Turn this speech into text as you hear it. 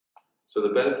So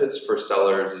the benefits for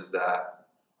sellers is that,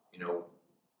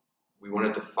 we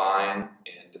want to define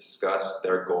and discuss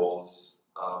their goals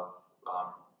of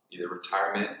either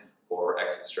retirement or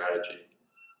exit strategy.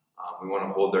 We want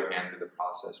to hold their hand through the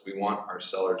process. We want our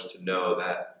sellers to know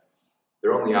that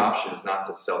their only option is not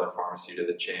to sell their pharmacy to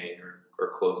the chain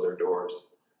or close their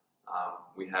doors.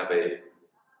 We have a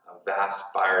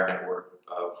vast buyer network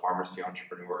of pharmacy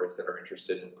entrepreneurs that are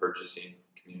interested in purchasing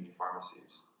community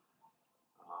pharmacies.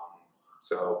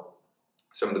 So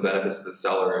some of the benefits to the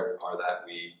seller are that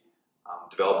we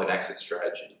develop an exit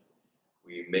strategy.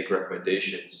 We make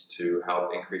recommendations to help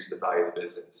increase the value of the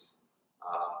business.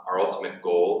 Our ultimate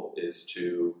goal is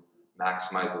to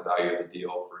maximize the value of the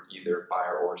deal for either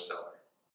buyer or seller.